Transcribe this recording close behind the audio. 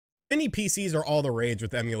Mini PCs are all the rage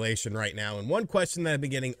with emulation right now, and one question that I've been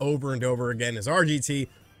getting over and over again is, RGT,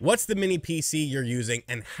 what's the mini PC you're using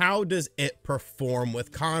and how does it perform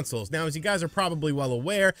with consoles? Now, as you guys are probably well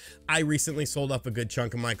aware, I recently sold off a good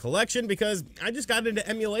chunk of my collection because I just got into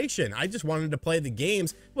emulation. I just wanted to play the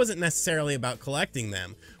games. It wasn't necessarily about collecting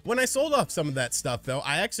them. When I sold off some of that stuff, though,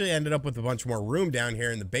 I actually ended up with a bunch more room down here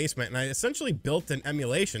in the basement, and I essentially built an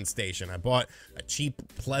emulation station. I bought a cheap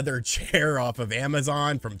pleather chair off of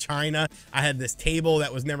Amazon from China. I had this table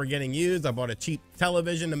that was never getting used. I bought a cheap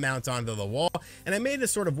television to mount onto the wall, and I made a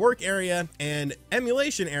sort of work area and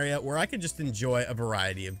emulation area where I could just enjoy a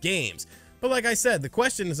variety of games. But like I said, the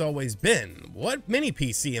question has always been, what mini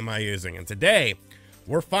PC am I using? And today,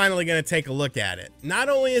 we're finally going to take a look at it. Not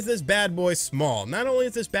only is this bad boy small, not only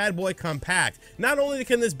is this bad boy compact, not only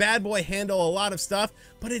can this bad boy handle a lot of stuff,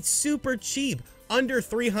 but it's super cheap, under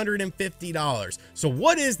 $350. So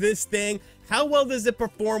what is this thing? How well does it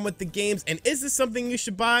perform with the games? And is this something you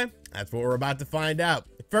should buy? That's what we're about to find out.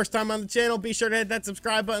 First time on the channel, be sure to hit that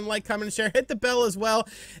subscribe button, like, comment, and share. Hit the bell as well.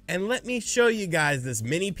 And let me show you guys this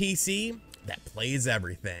mini PC that plays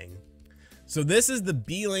everything. So this is the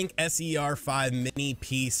Beelink SER5 mini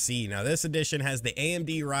PC. Now this edition has the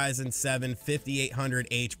AMD Ryzen 7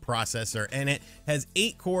 5800H processor in it, has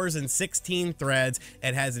 8 cores and 16 threads.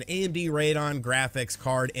 It has an AMD Radeon graphics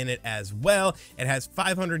card in it as well. It has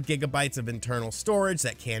 500 gigabytes of internal storage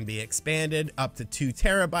that can be expanded up to 2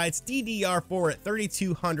 terabytes, DDR4 at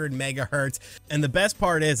 3200 megahertz. And the best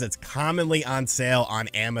part is it's commonly on sale on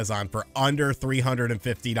Amazon for under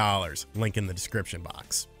 $350. Link in the description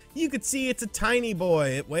box. You could see it's a tiny boy.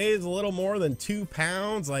 It weighs a little more than 2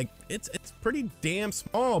 pounds. Like it's pretty damn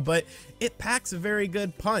small, but it packs a very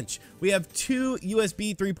good punch. We have 2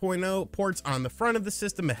 USB 3.0 ports on the front of the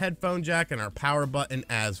system, a headphone jack, and our power button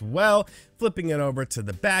as well. Flipping it over to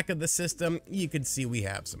the back of the system, you can see we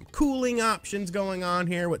have some cooling options going on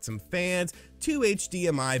here with some fans, 2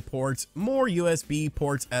 HDMI ports, more USB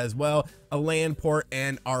ports as well, a LAN port,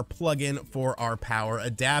 and our plug-in for our power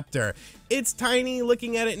adapter. It's tiny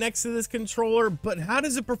looking at it next to this controller, but how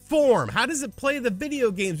does it perform? How does it play the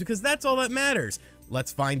video games? Because that's all that matters.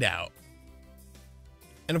 Let's find out.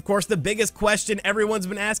 And of course, the biggest question everyone's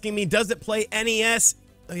been asking me, does it play NES?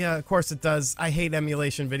 Yeah, of course it does. I hate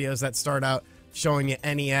emulation videos that start out showing you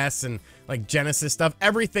NES and like Genesis stuff.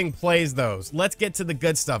 Everything plays those. Let's get to the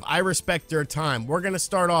good stuff. I respect your time. We're going to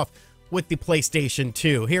start off with the PlayStation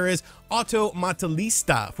 2. Here is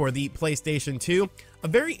Automobilista for the PlayStation 2. A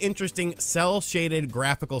very interesting cel-shaded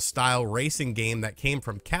graphical style racing game that came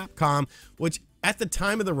from Capcom, which at the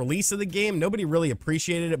time of the release of the game, nobody really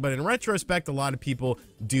appreciated it, but in retrospect, a lot of people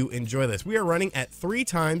do enjoy this. We are running at 3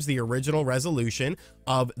 times the original resolution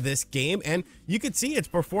of this game, and you can see it's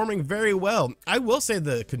performing very well. I will say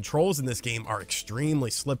the controls in this game are extremely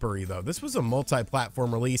slippery, though. This was a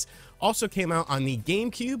multi-platform release, also came out on the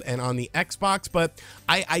GameCube and on the Xbox, but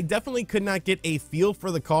I definitely could not get a feel for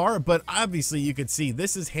the car, but obviously you could see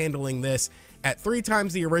this is handling this at 3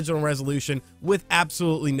 times the original resolution with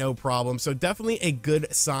absolutely no problem. So definitely a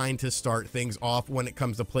good sign to start things off when it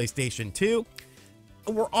comes to PlayStation 2.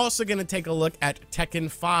 We're also going to take a look at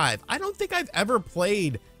Tekken 5. I don't think I've ever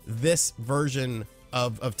played this version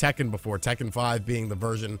of Tekken before, Tekken 5 being the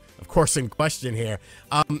version, of course, in question here.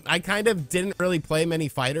 I kind of didn't really play many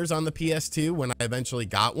fighters on the PS2 when I eventually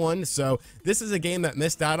got one, so this is a game that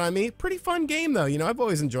missed out on me. Pretty fun game, though. You know, I've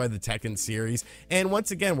always enjoyed the Tekken series, and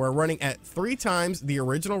once again, we're running at 3 times the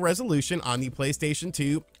original resolution on the PlayStation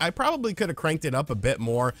 2. I probably could have cranked it up a bit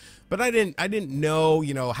more, but I didn't know,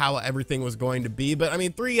 you know, how everything was going to be. But I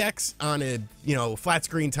mean, 3x on a, you know, flat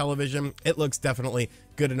screen television, it looks definitely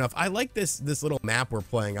good enough. I like this little map we're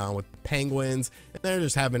playing on with the penguins, and they're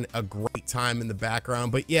just having a great time in the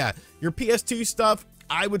background. But yeah, your PS2 stuff,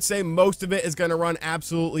 I would say most of it is going to run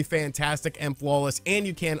absolutely fantastic and flawless, and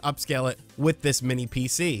you can upscale it with this mini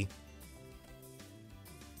PC.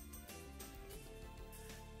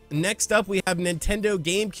 Next up, we have Nintendo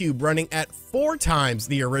GameCube running at 4 times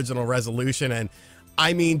the original resolution, and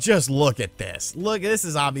I mean, just look at this. Look, this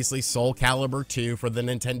is obviously Soul Calibur 2 for the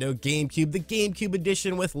Nintendo GameCube, the GameCube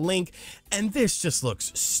edition with Link, and this just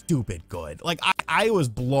looks stupid good. Like, I was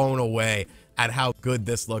blown away at how good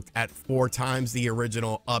this looked at 4 times the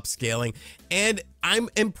original upscaling, and I'm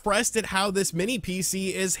impressed at how this mini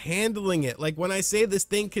PC is handling it. Like, when I say this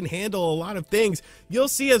thing can handle a lot of things, you'll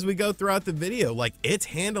see as we go throughout the video, like, it's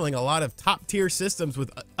handling a lot of top tier systems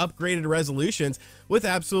with upgraded resolutions with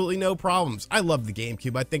absolutely no problems. I love the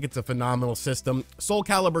GameCube. I think it's a phenomenal system. Soul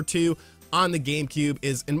Calibur 2 on the GameCube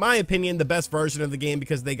is, in my opinion, the best version of the game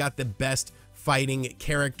because they got the best fighting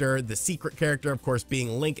character, the secret character, of course,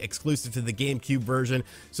 being Link, exclusive to the GameCube version.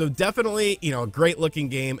 So definitely, you know, a great looking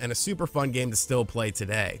game and a super fun game to still play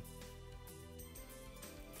today.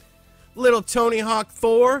 Little Tony Hawk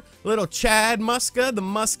 4, little Chad Muska, the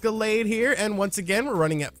Muscalade here, and once again we're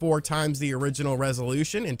running at 4 times the original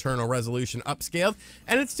resolution, internal resolution upscaled,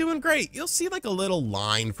 and it's doing great. You'll see like a little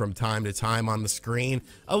line from time to time on the screen,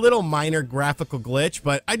 a little minor graphical glitch,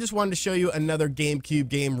 but I just wanted to show you another GameCube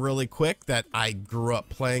game really quick that I grew up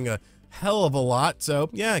playing a hell of a lot, so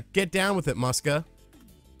yeah, get down with it, Muska.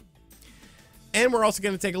 And we're also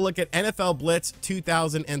going to take a look at NFL Blitz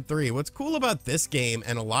 2003. What's cool about this game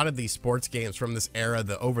and a lot of these sports games from this era,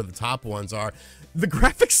 the over-the-top ones, are the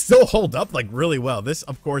graphics still hold up like really well. This,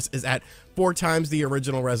 of course, is at 4 times the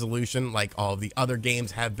original resolution, like all of the other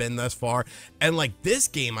games have been thus far. And like this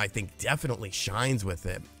game, I think definitely shines with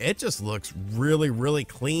it. It just looks really, really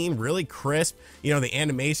clean, really crisp. You know, the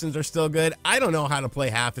animations are still good. I don't know how to play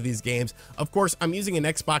half of these games. Of course, I'm using an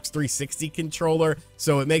Xbox 360 controller,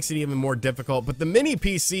 so it makes it even more difficult. But the mini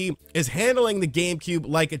PC is handling the GameCube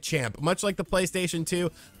like a champ. Much like the PlayStation 2,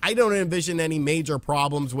 I don't envision any major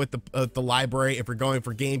problems with the library if you're going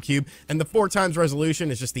for GameCube. And the 4 times resolution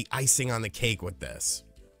is just the icing on the cake with this.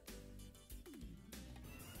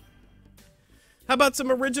 How about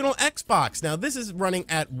some original Xbox? Now this is running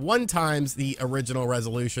at 1 times the original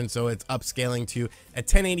resolution, so it's upscaling to a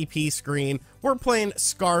 1080p screen. We're playing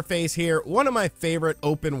Scarface here, one of my favorite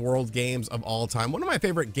open world games of all time, one of my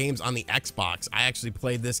favorite games on the Xbox. I actually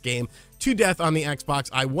played this game to death on the Xbox.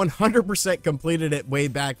 I 100% completed it way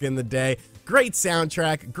back in the day. Great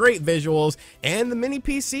soundtrack, great visuals, and the mini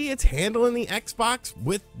PC, it's handling the Xbox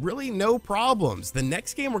with really no problems. The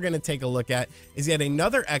next game we're going to take a look at is yet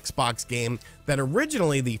another Xbox game that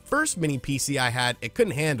originally the first mini PC I had, it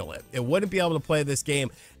couldn't handle it. It wouldn't be able to play this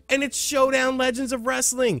game. And it's Showdown Legends of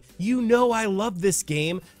Wrestling. You know I love this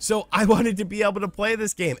game, so I wanted to be able to play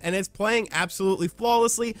this game, and it's playing absolutely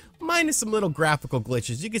flawlessly, minus some little graphical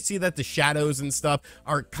glitches. You can see that the shadows and stuff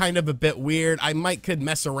are kind of a bit weird. I could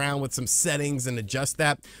mess around with some settings and adjust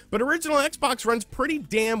that, but original Xbox runs pretty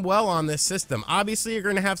damn well on this system. Obviously, you're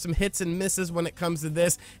going to have some hits and misses when it comes to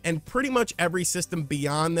this, and pretty much every system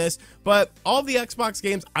beyond this, but all the Xbox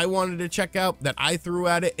games I wanted to check out that I threw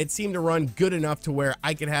at it, it seemed to run good enough to where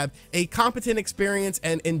I could have a competent experience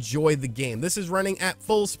and enjoy the game. This is running at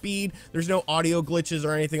full speed. There's no audio glitches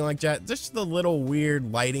or anything like that. Just a little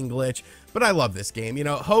weird lighting glitch, but I love this game. You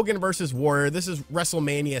know, Hogan versus Warrior. This is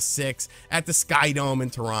WrestleMania 6 at the Sky Dome in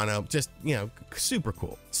Toronto. Just, you know, super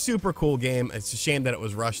cool game. It's a shame that it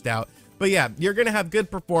was rushed out, but yeah, you're gonna have good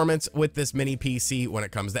performance with this mini PC when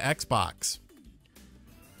it comes to Xbox.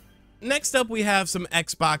 Next up, we have some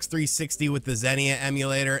Xbox 360 with the Xenia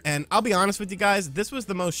emulator, and I'll be honest with you guys, this was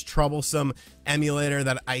the most troublesome emulator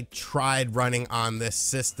that I tried running on this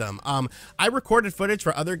system. I recorded footage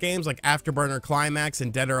for other games like Afterburner Climax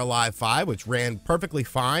and Dead or Alive 5, which ran perfectly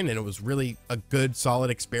fine, and it was really a good, solid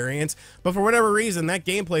experience. But for whatever reason, that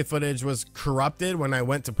gameplay footage was corrupted when I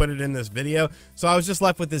went to put it in this video, so I was just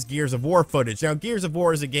left with this Gears of War footage. Now, Gears of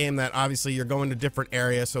War is a game that obviously you're going to different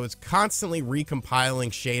areas, so it's constantly recompiling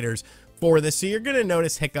shaders for this, so you're going to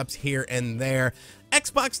notice hiccups here and there.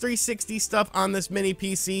 Xbox 360 stuff on this mini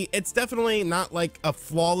PC, it's definitely not like a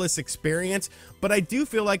flawless experience, but I do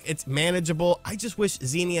feel like it's manageable. I just wish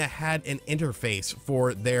Xenia had an interface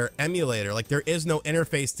for their emulator. Like, there is no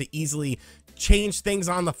interface to easily change things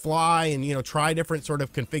on the fly and, you know, try different sort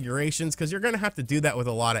of configurations, because you're going to have to do that with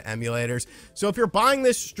a lot of emulators. So if you're buying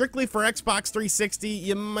this strictly for Xbox 360,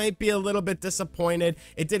 you might be a little bit disappointed.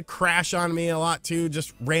 It did crash on me a lot too,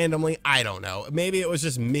 just randomly. I don't know. Maybe it was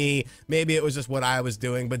just me. Maybe it was just what I was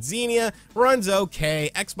doing, but Xenia runs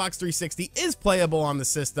okay. Xbox 360 is playable on the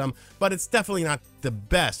system, but it's definitely not the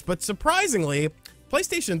best. But surprisingly,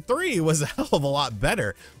 PlayStation 3 was a hell of a lot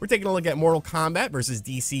better. We're taking a look at Mortal Kombat versus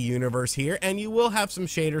DC Universe here, and you will have some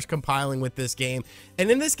shaders compiling with this game. And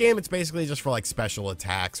in this game, it's basically just for like special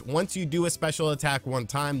attacks. Once you do a special attack one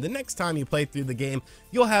time, the next time you play through the game,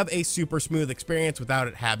 you'll have a super smooth experience without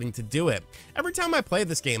it having to do it. Every time I play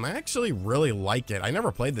this game, I actually really like it. I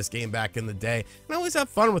never played this game back in the day, and I always have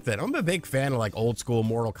fun with it. I'm a big fan of like old school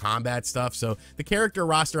Mortal Kombat stuff, so the character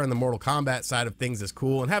roster on the Mortal Kombat side of things is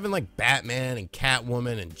cool, and having like Batman and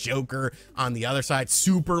Catwoman and Joker on the other side,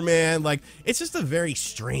 Superman, like, it's just a very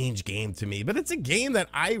strange game to me, but it's a game that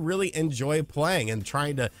I really enjoy playing and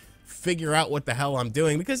trying to figure out what the hell I'm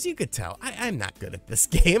doing, because you could tell I'm not good at this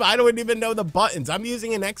game. I don't even know the buttons. I'm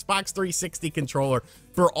using an Xbox 360 controller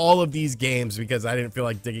for all of these games because I didn't feel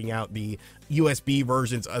like digging out the USB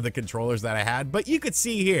versions of the controllers that I had. But you could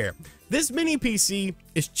see here, this mini PC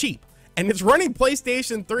is cheap. and it's running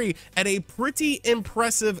PlayStation 3 at a pretty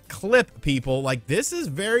impressive clip, people. Like, this is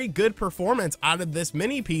very good performance out of this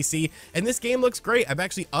mini PC, and this game looks great. I've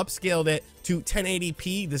actually upscaled it to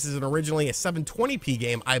 1080p. This is originally a 720p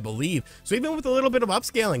game, I believe. So even with a little bit of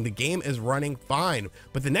upscaling, the game is running fine.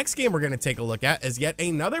 But the next game we're going to take a look at is yet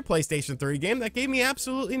another PlayStation 3 game that gave me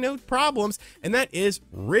absolutely no problems, and that is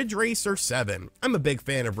Ridge Racer 7. I'm a big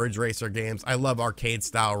fan of Ridge Racer games. I love arcade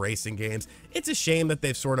style racing games. It's a shame that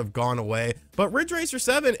they've sort of gone away, but Ridge Racer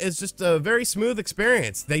 7 is just a very smooth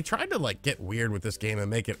experience. They tried to like get weird with this game and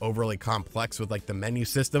make it overly complex with like the menu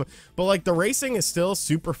system, but like the racing is still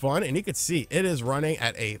super fun, and you can see it is running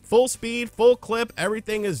at a full speed, full clip.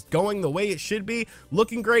 Everything is going the way it should be,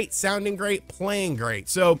 looking great, sounding great, playing great.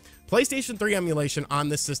 So PlayStation 3 emulation on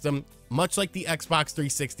this system, much like the Xbox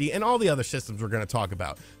 360 and all the other systems we're going to talk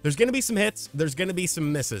about. There's going to be some hits, there's going to be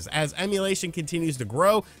some misses. As emulation continues to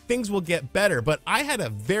grow, things will get better, but I had a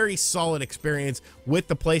very solid experience with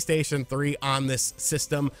the PlayStation 3 on this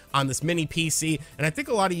system, on this mini PC, and I think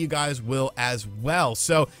a lot of you guys will as well.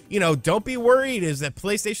 So, you know, don't be worried. Is that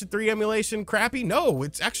PlayStation 3 emulation crappy? No,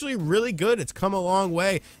 it's actually really good. It's come a long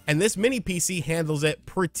way, and this mini PC handles it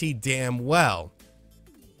pretty damn well.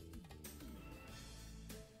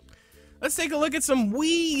 Let's take a look at some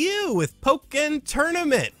Wii U with Pokken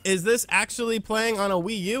Tournament. Is this actually playing on a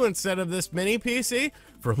Wii U instead of this mini PC?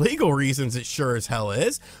 For legal reasons, it sure as hell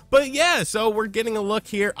is. But yeah, so we're getting a look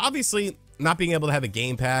here. Obviously, not being able to have a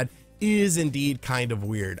gamepad is indeed kind of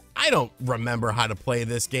weird. I don't remember how to play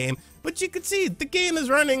this game, but you can see the game is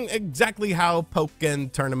running exactly how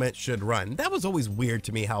Pokken Tournament should run. That was always weird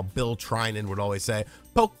to me, how Bill Trinan would always say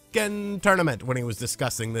Pokken Tournament when he was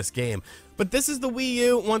discussing this game. But this is the Wii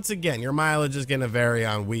U. Once again, your mileage is going to vary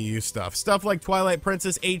on Wii U stuff. Stuff like Twilight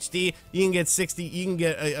Princess HD, you can get 60, you can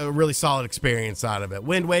get a really solid experience out of it.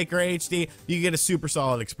 Wind Waker HD, you get a super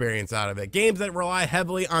solid experience out of it. Games that rely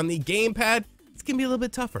heavily on the gamepad, it's gonna be a little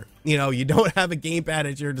bit tougher. You know, you don't have a gamepad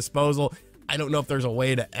at your disposal. I don't know if there's a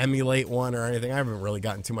way to emulate one or anything. I haven't really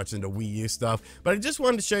gotten too much into Wii U stuff, but I just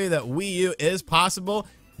wanted to show you that Wii U is possible,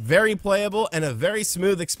 very playable, and a very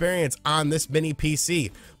smooth experience on this mini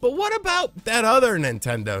PC. But what about that other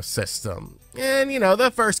Nintendo system? And, you know, the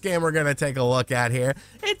first game we're going to take a look at here,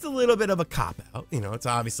 it's a little bit of a cop-out. You know, it's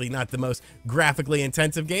obviously not the most graphically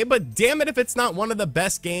intensive game, but damn it if it's not one of the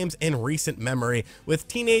best games in recent memory, with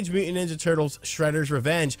Teenage Mutant Ninja Turtles Shredder's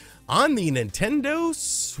Revenge on the Nintendo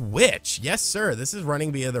Switch. Yes, sir, this is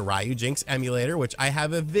running via the Ryu Jinx emulator, which I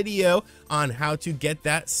have a video on how to get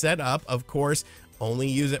that set up. Of course, only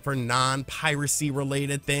use it for non-piracy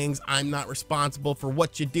related things. I'm not responsible for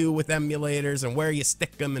what you do with emulators and where you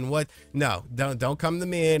stick them and what. No, don't come to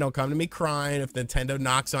me. Don't come to me crying if Nintendo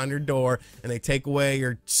knocks on your door and they take away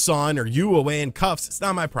your son or you away in cuffs. It's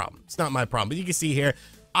not my problem. It's not my problem. But you can see here,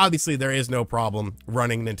 obviously there is no problem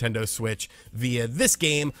running Nintendo Switch via this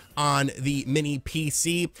game on the mini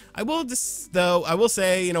PC. I will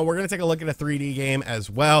say, you know, we're going to take a look at a 3D game as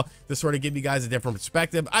well to sort of give you guys a different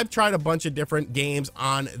perspective. I've tried a bunch of different games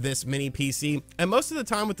on this mini PC, and most of the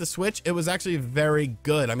time with the Switch, it was actually very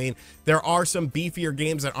good. I mean, there are some beefier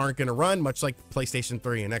games that aren't going to run, much like PlayStation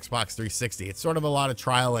 3 and Xbox 360. It's sort of a lot of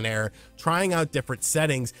trial and error, trying out different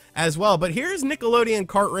settings as well. But here's Nickelodeon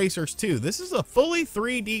Kart Racers 2. This is a fully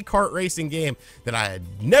 3D kart racing game that I had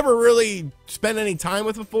never really spent any time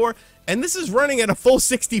with before, and this is running at a full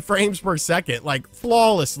 60 frames per second, like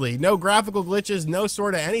flawlessly, no graphical glitches, no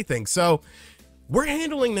sort of anything. So we're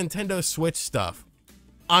handling Nintendo Switch stuff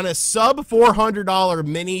on a sub $400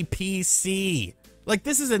 mini PC. Like,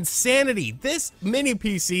 this is insanity. This mini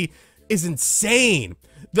PC is insane.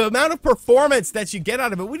 The amount of performance that you get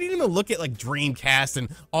out of it, we didn't even look at like Dreamcast and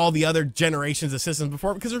all the other generations of systems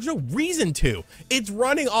before, because there's no reason to. It's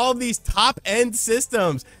running all of these top-end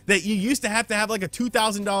systems that you used to have like a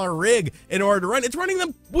 $2,000 rig in order to run. It's running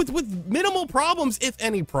them with minimal problems, if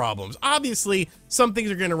any problems. Obviously, some things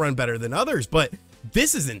are going to run better than others, but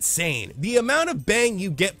this is insane. The amount of bang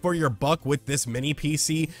you get for your buck with this mini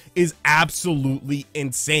PC is absolutely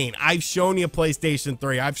insane. I've shown you PlayStation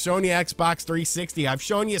 3, I've shown you Xbox 360, I've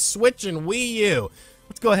shown you Switch and Wii U.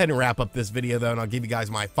 Let's go ahead and wrap up this video though, and I'll give you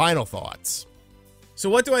guys my final thoughts.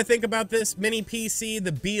 So what do I think about this mini PC,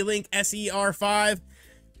 the Beelink SER5?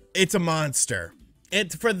 It's a monster.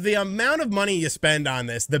 For the amount of money you spend on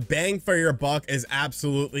this, the bang for your buck is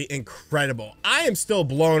absolutely incredible. I am still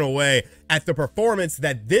blown away at the performance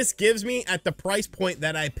that this gives me at the price point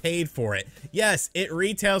that I paid for it. Yes, it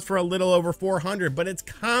retails for a little over $400, but it's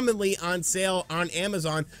commonly on sale on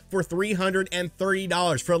Amazon for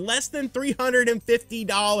 $330. For less than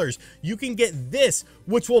 $350, you can get this,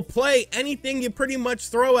 which will play anything you pretty much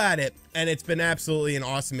throw at it. And it's been absolutely an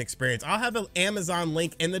awesome experience. I'll have an Amazon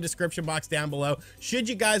link in the description box down below should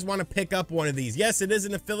you guys want to pick up one of these. Yes, it is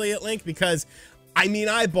an affiliate link because I mean,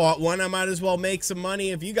 I bought one. I might as well make some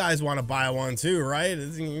money if you guys want to buy one too, right?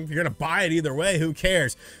 If you're going to buy it either way, who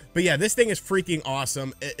cares? But yeah, this thing is freaking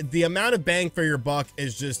awesome. The amount of bang for your buck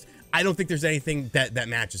is just, I don't think there's anything that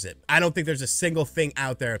matches it. I don't think there's a single thing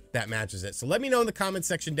out there that matches it. So let me know in the comment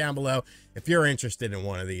section down below if you're interested in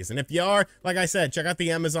one of these. And if you are, like I said, check out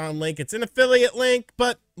the Amazon link. It's an affiliate link,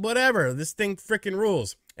 but whatever. This thing freaking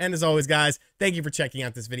rules. And as always, guys, thank you for checking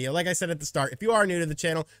out this video. Like I said at the start, if you are new to the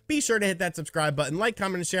channel, be sure to hit that subscribe button, like,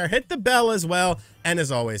 comment, and share. Hit the bell as well. And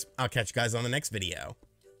as always, I'll catch you guys on the next video.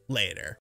 Later.